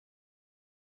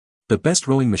The best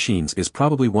rowing machines is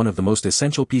probably one of the most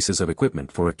essential pieces of equipment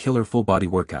for a killer full-body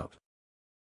workout.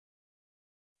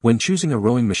 When choosing a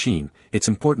rowing machine, it's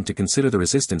important to consider the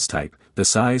resistance type, the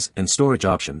size and storage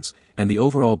options, and the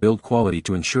overall build quality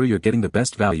to ensure you're getting the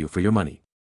best value for your money.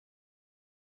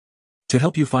 To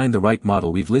help you find the right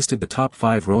model, we've listed the top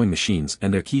 5 rowing machines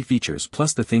and their key features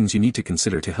plus the things you need to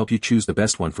consider to help you choose the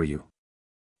best one for you.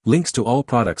 Links to all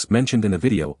products mentioned in the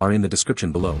video are in the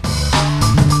description below.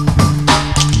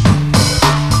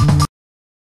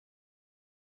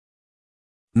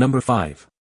 Number 5.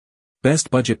 Best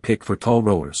budget pick for tall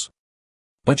rowers.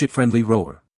 Budget-friendly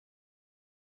rower.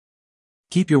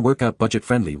 Keep your workout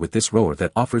budget-friendly with this rower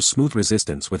that offers smooth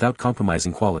resistance without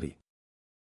compromising quality.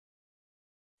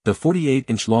 The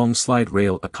 48-inch long slide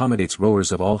rail accommodates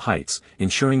rowers of all heights,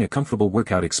 ensuring a comfortable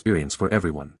workout experience for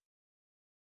everyone.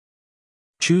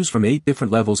 Choose from 8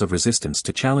 different levels of resistance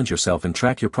to challenge yourself and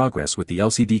track your progress with the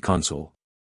LCD console.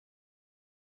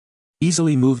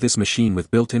 Easily move this machine with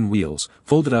built-in wheels,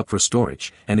 fold it up for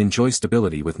storage, and enjoy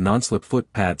stability with non-slip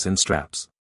foot pads and straps.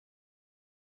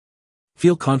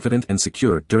 Feel confident and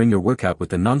secure during your workout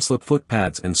with the non-slip foot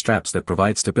pads and straps that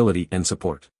provide stability and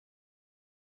support.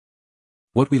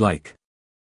 What we like.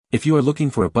 If you are looking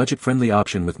for a budget-friendly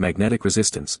option with magnetic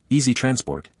resistance, easy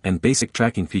transport, and basic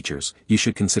tracking features, you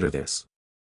should consider this.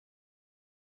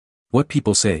 What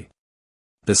people say.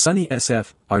 The Sunny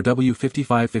SF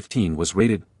RW5515 was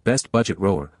rated Best Budget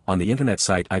Rower on the internet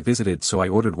site I visited, so I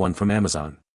ordered one from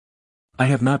Amazon. I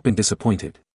have not been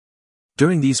disappointed.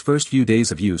 During these first few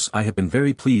days of use I have been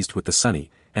very pleased with the Sunny,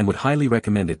 and would highly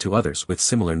recommend it to others with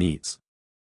similar needs.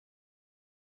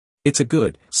 It's a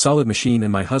good, solid machine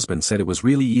and my husband said it was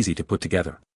really easy to put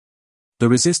together. The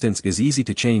resistance is easy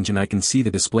to change and I can see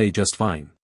the display just fine.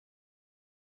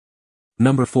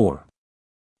 Number 4.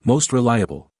 Most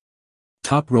reliable.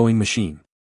 Top rowing machine.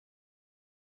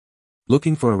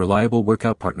 Looking for a reliable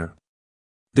workout partner?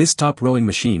 This top rowing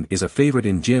machine is a favorite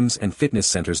in gyms and fitness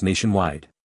centers nationwide.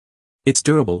 It's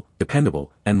durable,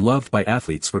 dependable, and loved by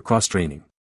athletes for cross-training.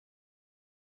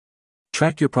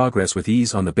 Track your progress with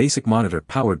ease on the basic monitor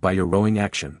powered by your rowing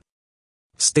action.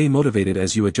 Stay motivated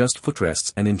as you adjust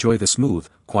footrests and enjoy the smooth,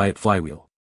 quiet flywheel.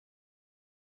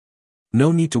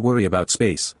 No need to worry about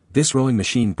space, this rowing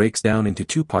machine breaks down into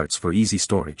 2 parts for easy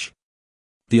storage.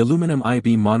 The aluminum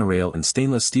I-beam monorail and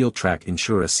stainless steel track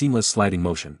ensure a seamless sliding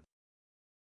motion.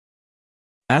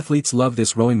 Athletes love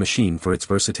this rowing machine for its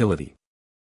versatility.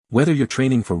 Whether you're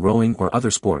training for rowing or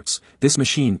other sports, this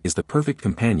machine is the perfect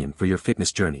companion for your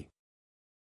fitness journey.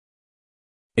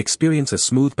 Experience a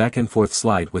smooth back-and-forth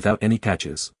slide without any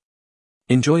catches.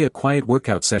 Enjoy a quiet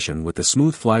workout session with the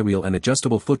smooth flywheel and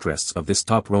adjustable footrests of this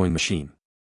top rowing machine.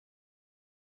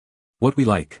 What we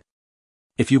like.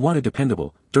 If you want a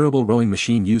dependable, durable rowing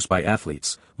machine used by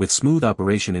athletes, with smooth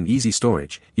operation and easy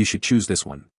storage, you should choose this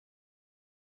one.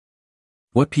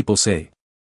 What people say.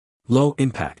 Low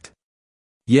impact.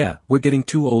 Yeah, we're getting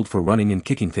too old for running and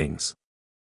kicking things.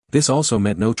 This also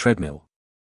meant no treadmill.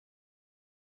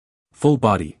 Full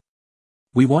body.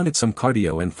 We wanted some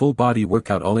cardio and full body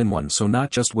workout all in one, so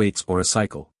not just weights or a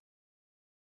cycle.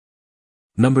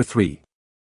 Number 3.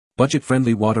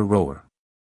 Budget-friendly water rower.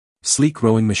 Sleek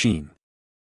rowing machine.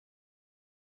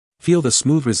 Feel the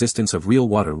smooth resistance of real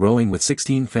water rowing with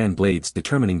 16 fan blades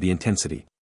determining the intensity.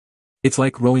 It's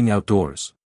like rowing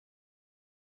outdoors.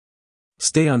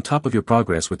 Stay on top of your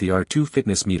progress with the R2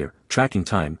 fitness meter, tracking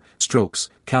time, strokes,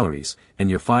 calories,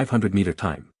 and your 500-meter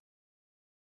time.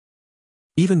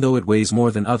 Even though it weighs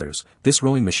more than others, this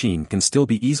rowing machine can still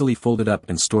be easily folded up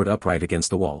and stored upright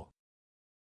against the wall.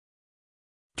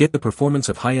 Get the performance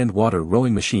of high-end water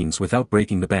rowing machines without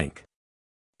breaking the bank.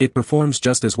 It performs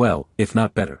just as well, if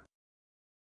not better.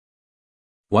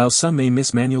 While some may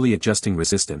miss manually adjusting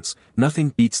resistance, nothing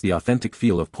beats the authentic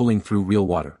feel of pulling through real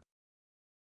water.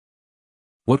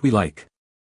 What we like.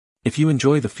 If you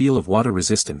enjoy the feel of water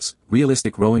resistance,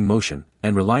 realistic rowing motion,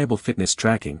 and reliable fitness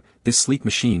tracking, this sleek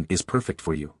machine is perfect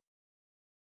for you.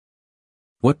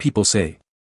 What people say.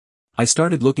 I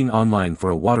started looking online for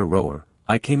a water rower,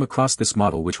 I came across this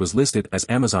model which was listed as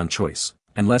Amazon Choice,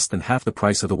 and less than half the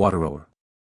price of the water rower.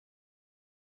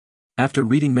 After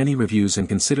reading many reviews and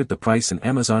considered the price and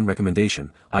Amazon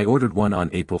recommendation, I ordered one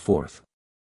on April 4th.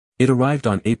 It arrived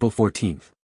on April 14th.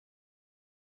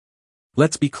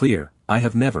 Let's be clear, I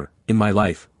have never, in my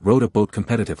life, rowed a boat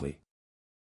competitively.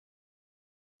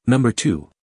 Number 2.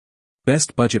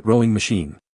 Best budget rowing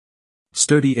machine.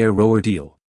 Sturdy Air Rower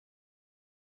Deal.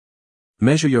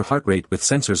 Measure your heart rate with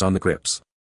sensors on the grips.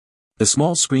 The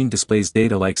small screen displays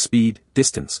data like speed,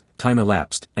 distance, time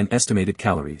elapsed, and estimated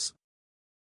calories.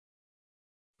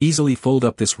 Easily fold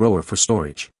up this rower for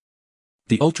storage.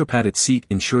 The ultra-padded seat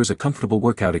ensures a comfortable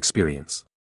workout experience.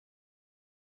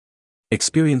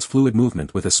 Experience fluid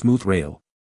movement with a smooth rail.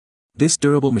 This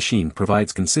durable machine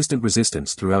provides consistent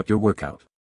resistance throughout your workout.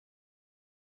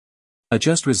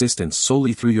 Adjust resistance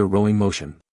solely through your rowing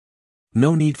motion.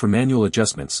 No need for manual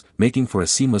adjustments, making for a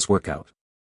seamless workout.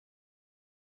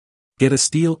 Get a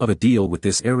steal of a deal with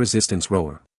this air resistance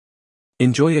rower.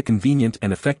 Enjoy a convenient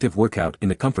and effective workout in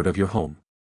the comfort of your home.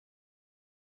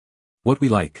 What we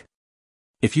like.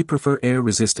 If you prefer air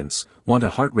resistance, want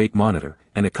a heart rate monitor,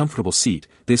 and a comfortable seat,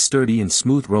 this sturdy and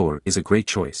smooth rower is a great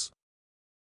choice.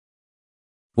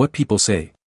 What people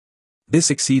say.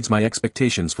 This exceeds my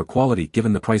expectations for quality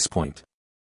given the price point.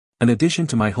 An addition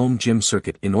to my home gym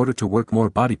circuit in order to work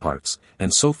more body parts,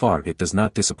 and so far it does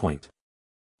not disappoint.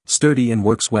 Sturdy and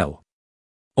works well.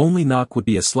 Only knock would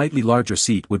be a slightly larger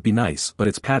seat would be nice, but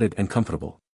it's padded and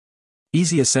comfortable.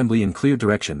 Easy assembly and clear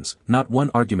directions, not one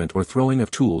argument or throwing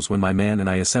of tools when my man and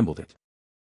I assembled it.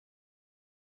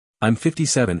 I'm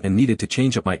 57 and needed to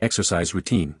change up my exercise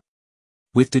routine.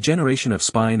 With degeneration of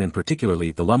spine and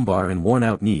particularly the lumbar and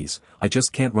worn-out knees, I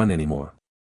just can't run anymore.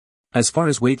 As far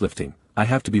as weightlifting, I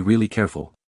have to be really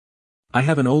careful. I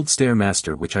have an old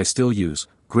Stairmaster which I still use,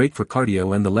 great for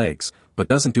cardio and the legs, but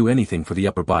doesn't do anything for the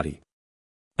upper body.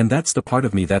 And that's the part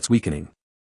of me that's weakening.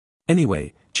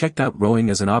 Anyway, checked out rowing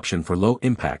as an option for low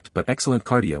impact but excellent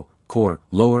cardio, core,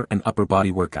 lower and upper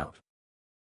body workout.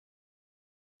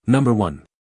 Number 1.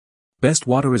 Best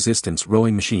water resistance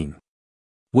rowing machine.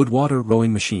 Wood water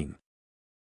rowing machine.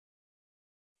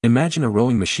 Imagine a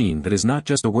rowing machine that is not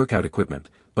just a workout equipment,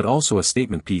 but also a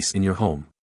statement piece in your home.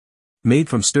 Made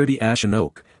from sturdy ash and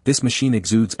oak, this machine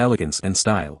exudes elegance and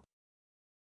style.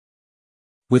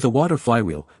 With a water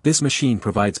flywheel, this machine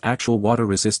provides actual water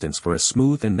resistance for a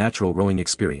smooth and natural rowing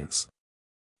experience.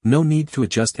 No need to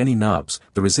adjust any knobs,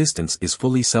 the resistance is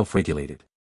fully self-regulated.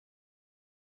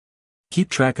 Keep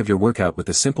track of your workout with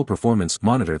a simple performance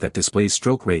monitor that displays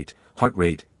stroke rate, heart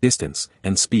rate, distance,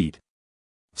 and speed.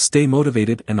 Stay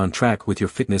motivated and on track with your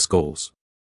fitness goals.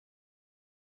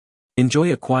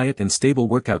 Enjoy a quiet and stable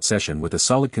workout session with a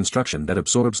solid construction that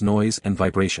absorbs noise and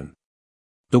vibration.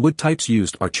 The wood types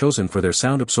used are chosen for their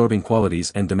sound-absorbing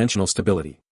qualities and dimensional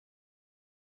stability.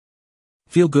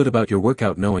 Feel good about your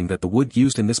workout knowing that the wood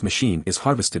used in this machine is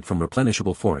harvested from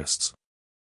replenishable forests.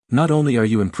 Not only are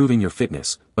you improving your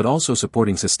fitness, but also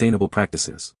supporting sustainable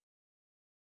practices.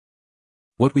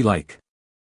 What we like.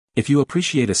 If you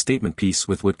appreciate a statement piece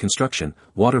with wood construction,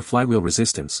 water flywheel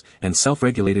resistance, and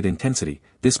self-regulated intensity,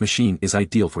 this machine is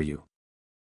ideal for you.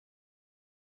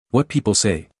 What people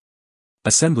say.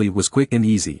 Assembly was quick and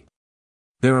easy.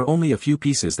 There are only a few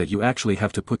pieces that you actually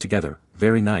have to put together,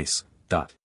 very nice.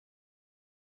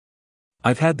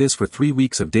 I've had this for 3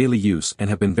 weeks of daily use and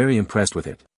have been very impressed with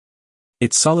it.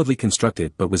 It's solidly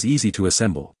constructed but was easy to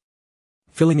assemble.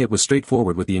 Filling it was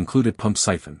straightforward with the included pump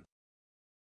siphon.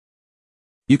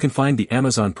 You can find the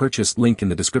Amazon purchase link in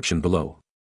the description below.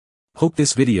 Hope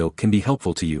this video can be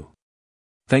helpful to you.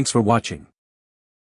 Thanks for watching.